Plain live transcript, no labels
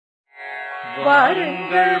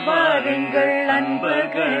வாருங்கள் வாருங்கள்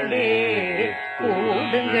அன்பர்களே,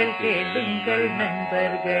 கூடுங்கள் கேளுங்கள்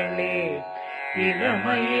நண்பர்களே.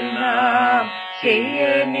 இளமையில் நாம் செய்ய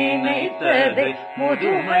நினைத்ததை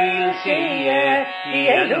முதுமையில் செய்ய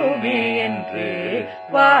இயலுமே என்று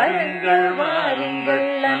வாருங்கள் வாருங்கள்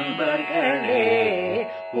நண்பர்களே,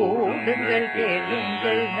 கூடுங்கள்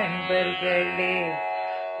கேளுங்கள் நண்பர்களே.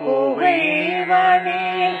 கோவை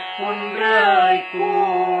வானில் ஒன்றாய்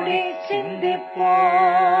கூடி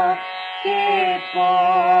சிந்திப்போம்,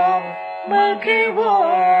 கேட்போம்,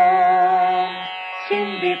 மகிழ்வோம்.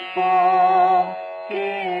 சிந்திப்போம்,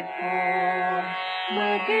 கேட்போம்,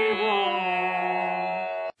 மகிழ்வோம்.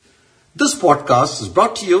 This podcast is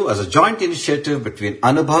brought to you as a joint initiative between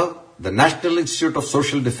Anubhav, the National Institute of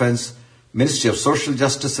Social Defense, Ministry of Social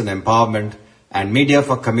Justice and Empowerment, and Media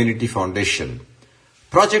for Community Foundation.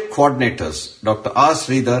 Project coordinators Dr. R.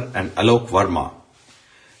 Sridhar and Alok Verma.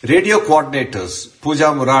 Radio coordinators Pooja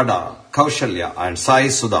Murada, Kaushalya and Sai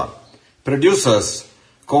Sudha. Producers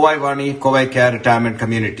Kovai Vani, Kovai Care Retirement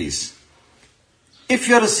Communities. If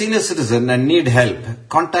you are a senior citizen and need help,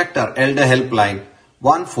 contact our Elder Helpline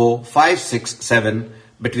 14567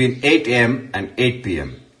 between 8 a.m. and 8 p.m.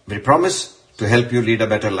 We promise to help you lead a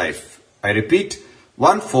better life. I repeat,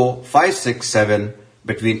 14567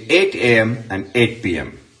 between 8 a.m. and 8 p.m.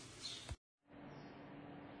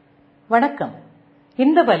 வணக்கம்.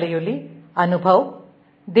 இந்த வலையொலி அனுபவ்,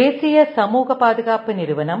 தேசிய சமூக பாதுகாப்பு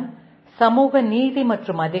நிறுவனம், சமூக நீதி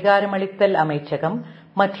மற்றும் அதிகாரமளித்தல் அமைச்சகம்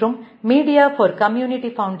மற்றும் மீடியா ஃபார் கம்யூனிட்டி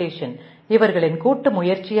ஃபவுண்டேஷன் இவர்களின் கூட்டு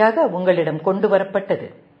முயற்சியாக உங்களிடம் கொண்டு வரப்பட்டது.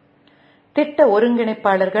 திட்ட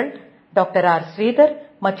ஒருங்கிணைப்பாளர்கள் டாக்டர் ஆர் ஸ்ரீதர்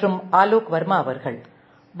மற்றும் ஆலோக் வர்மா அவர்கள்.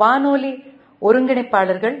 வானொலி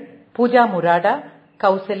ஒருங்கிணைப்பாளர்கள் பூஜா முராடா,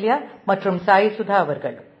 கௌசல்யா மற்றும் சாய் சுதா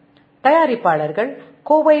அவர்கள். தயாரிப்பாளர்கள்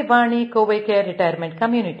Kovai Vani, Kovai care retirement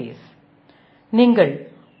communities. நீங்கள்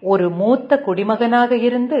ஒரு மூத்த குடிமகனாக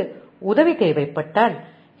இருந்து உதவி தேவைப்பட்டால்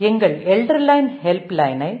எங்கள் எல்டர்லைன் ஹெல்ப்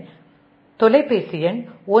லைனை தொலைபேசி எண்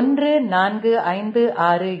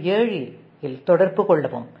 145667 இல் தொடர்பு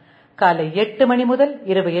கொள்ளவும். காலை 8 மணி முதல்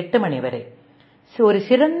இரவு 8 மணி வரை ஒரு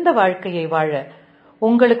சிறந்த வாழ்க்கையை வாழ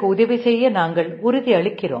உங்களுக்கு உதவி செய்ய நாங்கள் உறுதி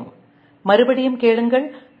அளிக்கிறோம். மறுபடியும் கேளுங்கள்.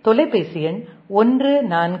 தொலைபேசி எண்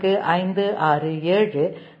 145667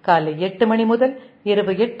 காலை 8 மணி முதல்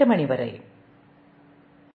இரவு 8 மணி வரை.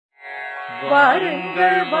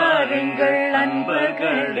 வாருங்கள் வாருங்கள்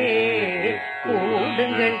அன்பர்களே,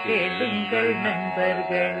 கூடுங்கள் கேளுங்கள்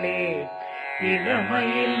நண்பர்களே.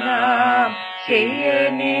 இளமையில் நாம் செய்ய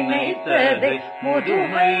நினைத்ததை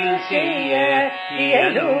முதுமையில் செய்ய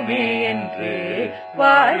இயலுமே என்று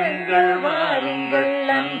வாருங்கள் வாருங்கள்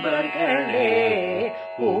நண்பர்களே,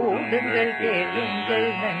 கூடுங்கள் கேளுங்கள்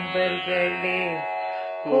நண்பர்களே.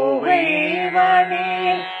 கோவை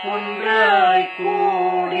வானில் ஒன்றாய்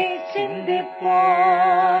கூடி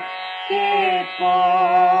சிந்திப்போம்,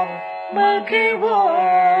 கேட்போம்,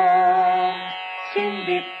 மகிழ்வோம்.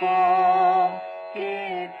 சிந்திப்போம்,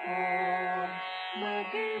 கேட்போம்,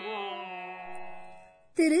 மகிழ்வோம்.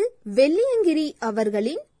 திரு வெள்ளியங்கிரி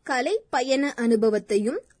அவர்களின் கலை பயண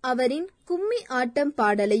அனுபவத்தையும் அவரின் கும்மி ஆட்டம்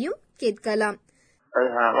பாடலையும் கேட்கலாம்.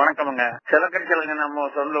 வணக்கமுங்க. சிலக்கடிச்சலுங்க நம்ம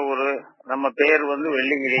சொந்த ஊரு. நம்ம பேர்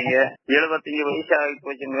வெள்ளிங்கிரிங்க. 75 வயசு ஆகி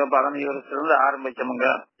போச்சுங்க. 15 வருஷத்துல இருந்து ஆரம்பிச்சோமுங்க.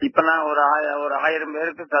 இப்ப நான் ஒரு 1000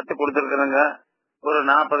 பேருக்கு கத்து கொடுத்துருக்கேனுங்க. ஒரு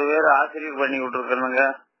 40 பேர் ஆசிரியர் பண்ணி விட்டுருக்கேனுங்க.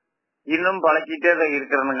 இன்னும் பழக்கிட்டே தான்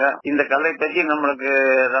இருக்கிறனுங்க. இந்த கலை பத்தி நம்மளுக்கு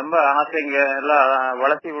ரொம்ப ஆசைங்க. எல்லாம்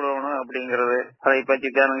வளர்ச்சி விடணும் அப்படிங்கறது. அதை பத்தி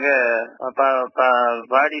தானுங்க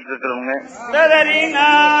பாடிட்டு இருக்கிறவங்க.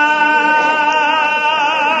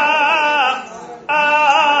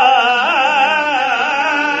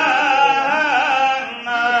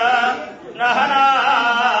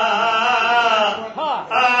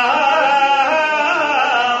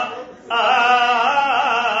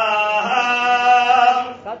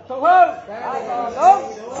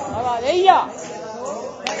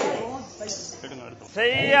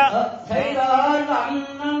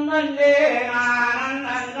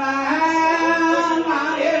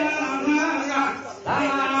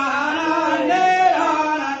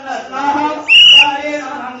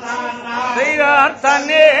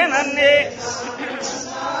 தன்னே நன்னே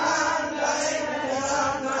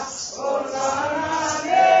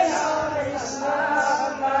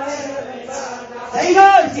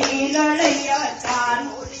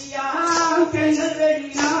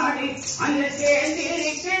அந்த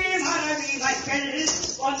சேர்ந்திருக்கு மனதி மக்கள்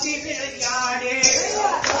ஒத்தி விளையாடே.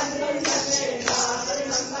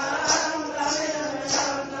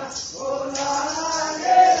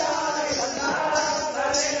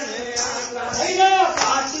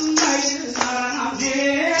 பாட்டும் மயில்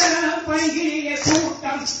பழங்கிய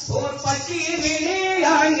கூட்டம் ஓர் பற்றி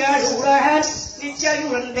விளையாங்களுடன்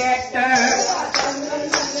நிச்சயுடன் கேட்ட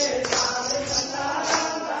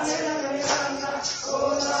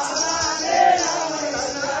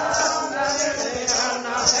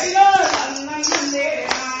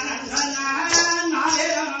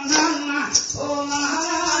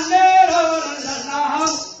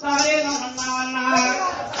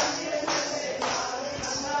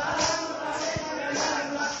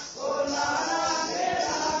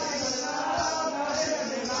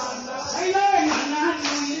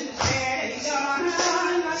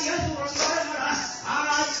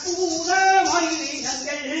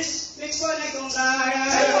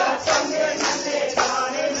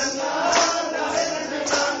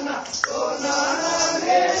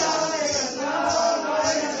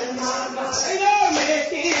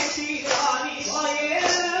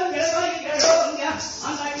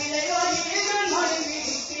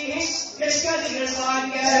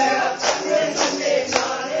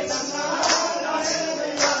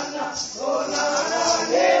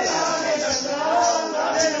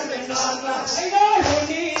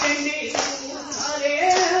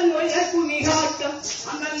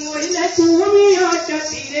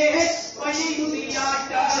தூமியாட்டத்திலே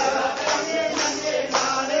வழியுடியாட்ட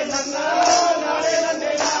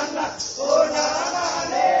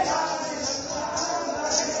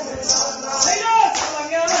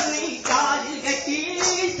காலில் கட்டி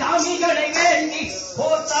சாமிகளை வேண்டி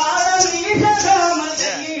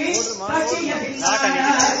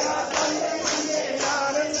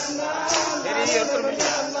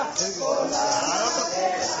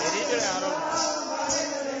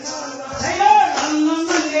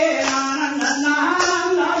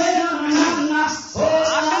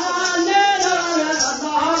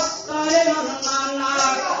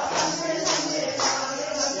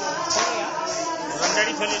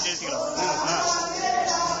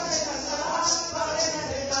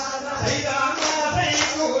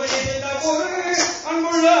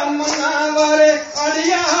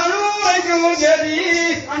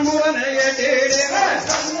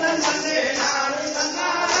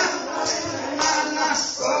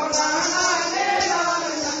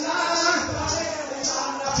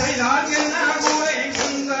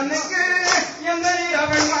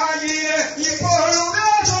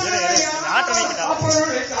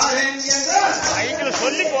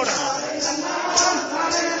சொல்லி போடணும்.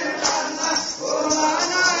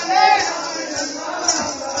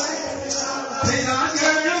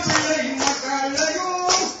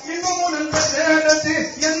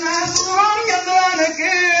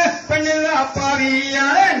 பெண்ணில்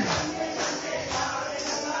அப்பாவியாரன்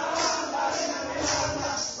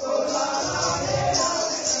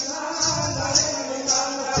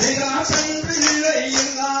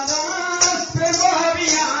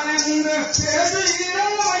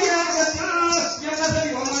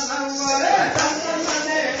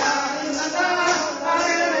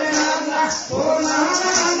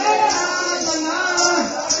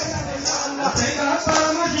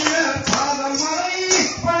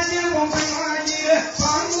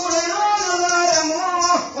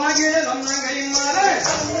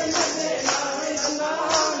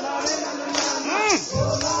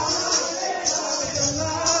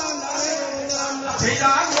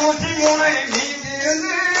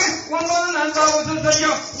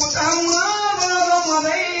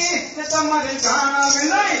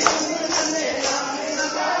காணவில்லை.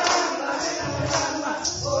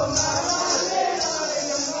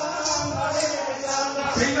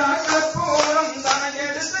 கற்பூரம்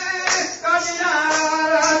தனையெடுத்து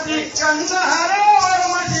கடியாராதி கந்தாரோ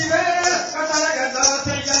மசிவே கட்டளகதா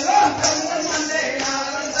செய்யலாம்.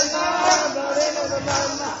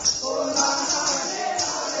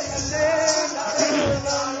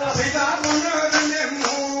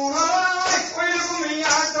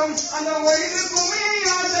 அந்த வயது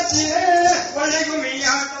குமியாட்டத்திலே வழி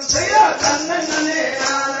குமியாட்டம் செய்ய தன்னே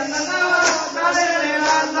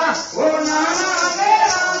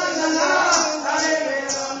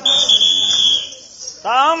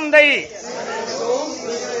தாந்தை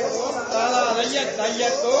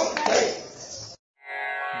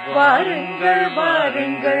வாருங்கள்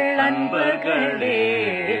வாருங்கள் அன்பர்களே,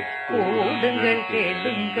 கூடுங்கள்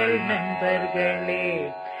கேளுங்கள் நண்பர்களே,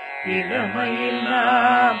 இளமையில்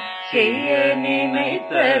நாம் செய்ய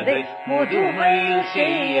நினைத்ததை முதுமையில்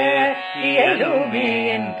செய்ய இயலுமே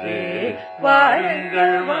என்று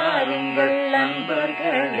வாருங்கள் வாருங்கள்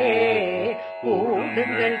நண்பர்களே,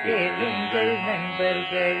 கூடுங்கள் கேளுங்கள்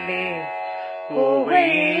நண்பர்களே.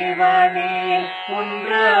 கோவைவானே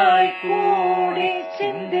ஒன்றாய் கூடி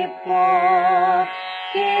சிந்திப்போம்,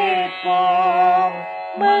 கேட்போம்,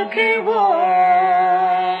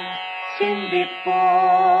 மகிழ்வோம்,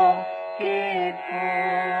 சிந்திப்போம்,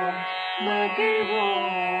 கேட்போம்,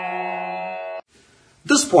 மகிழ்வோம்.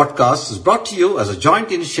 This podcast is brought to you as a joint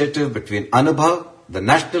initiative between Anubhav, the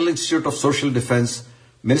National Institute of Social Defense,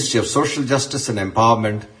 Ministry of Social Justice and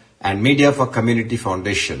Empowerment, and Media for Community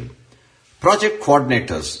Foundation. Project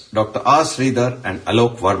coordinators Dr. R. Sridhar and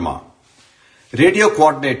Alok Verma. Radio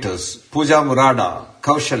coordinators Pooja Murada,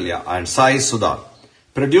 Kaushalya and Sai Sudha.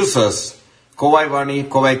 Producers Kovai Vani,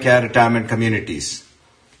 Kovai Care Retirement Communities.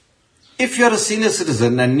 If you are a senior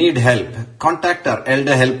citizen and need help, contact our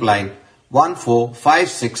Elder Helpline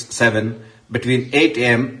 14567 between 8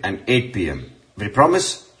 a.m. and 8 p.m. We promise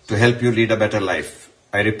to help you lead a better life.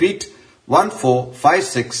 I repeat,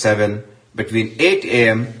 14567 between 8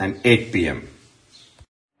 a.m. and 8 p.m.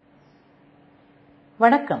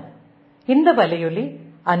 வணக்கம். இந்த வலையொலி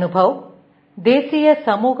அனுபவ், தேசிய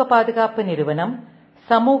சமூக பாதுகாப்பு நிறுவனம்,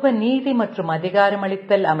 சமூக நீதி மற்றும்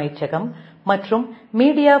அதிகாரமளித்தல் அமைச்சகம் மற்றும்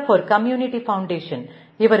மீடியா ஃபார் கம்யூனிட்டி ஃபவுண்டேஷன்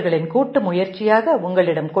இவர்களின் கூட்டு முயற்சியாக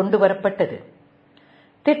உங்களிடம் கொண்டு வரப்பட்டது.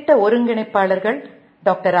 திட்ட ஒருங்கிணைப்பாளர்கள்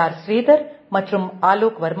டாக்டர் ஆர் ஸ்ரீதர் மற்றும்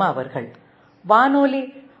ஆலோக் வர்மா அவர்கள். வானொலி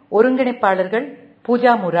ஒருங்கிணைப்பாளர்கள்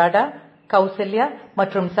பூஜா முராடா, கௌசல்யா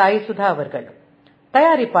மற்றும் சாய் சுதா அவர்கள்.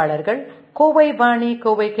 தயாரிப்பாளர்கள் Kovai Vani,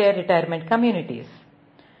 Kovai care retirement communities.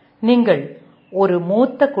 நீங்கள் ஒரு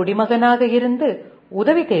மூத்த குடிமகனாக இருந்து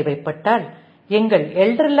உதவி தேவைப்பட்டால் எங்கள்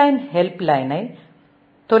எல்டர்லைன் ஹெல்ப் லைனை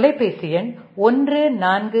தொலைபேசி எண்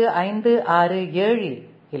 145667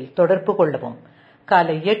 இல் தொடர்பு கொள்ளவும்.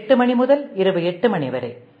 காலை 8 மணி முதல் இரவு 8 மணி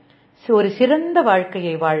வரை. ஒரு சிறந்த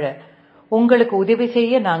வாழ்க்கையை வாழ உங்களுக்கு உதவி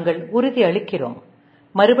செய்ய நாங்கள் உறுதி அளிக்கிறோம்.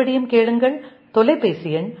 மறுபடியும் கேளுங்கள். தொலைபேசி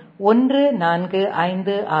எண்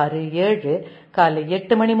 145667 காலை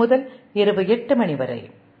 8 மணி முதல் இரவு 8 மணி வரை.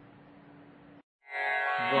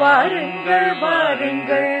 வாருங்கள்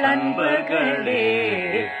வாருங்கள் நண்பர்களே,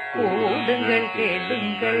 கூடுங்கள்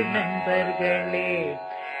கேளுங்கள் நண்பர்களே,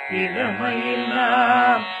 இளமையில்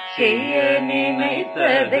நாம் செய்ய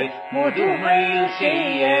நினைத்ததை முதுமையில்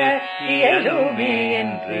செய்ய இயலுமே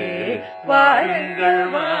என்று. வாருங்கள்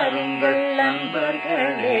வாருங்கள்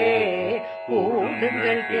நண்பர்களே,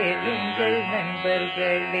 கூடுங்கள் கேளுங்கள்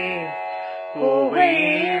நண்பர்களே, கோவை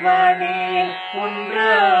வானில்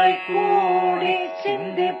ஒன்றாய் கூடி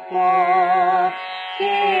சிந்திப்போம்,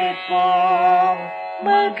 கேட்போம்,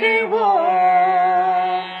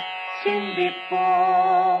 மகிழ்வோம், சிந்திப்போம்.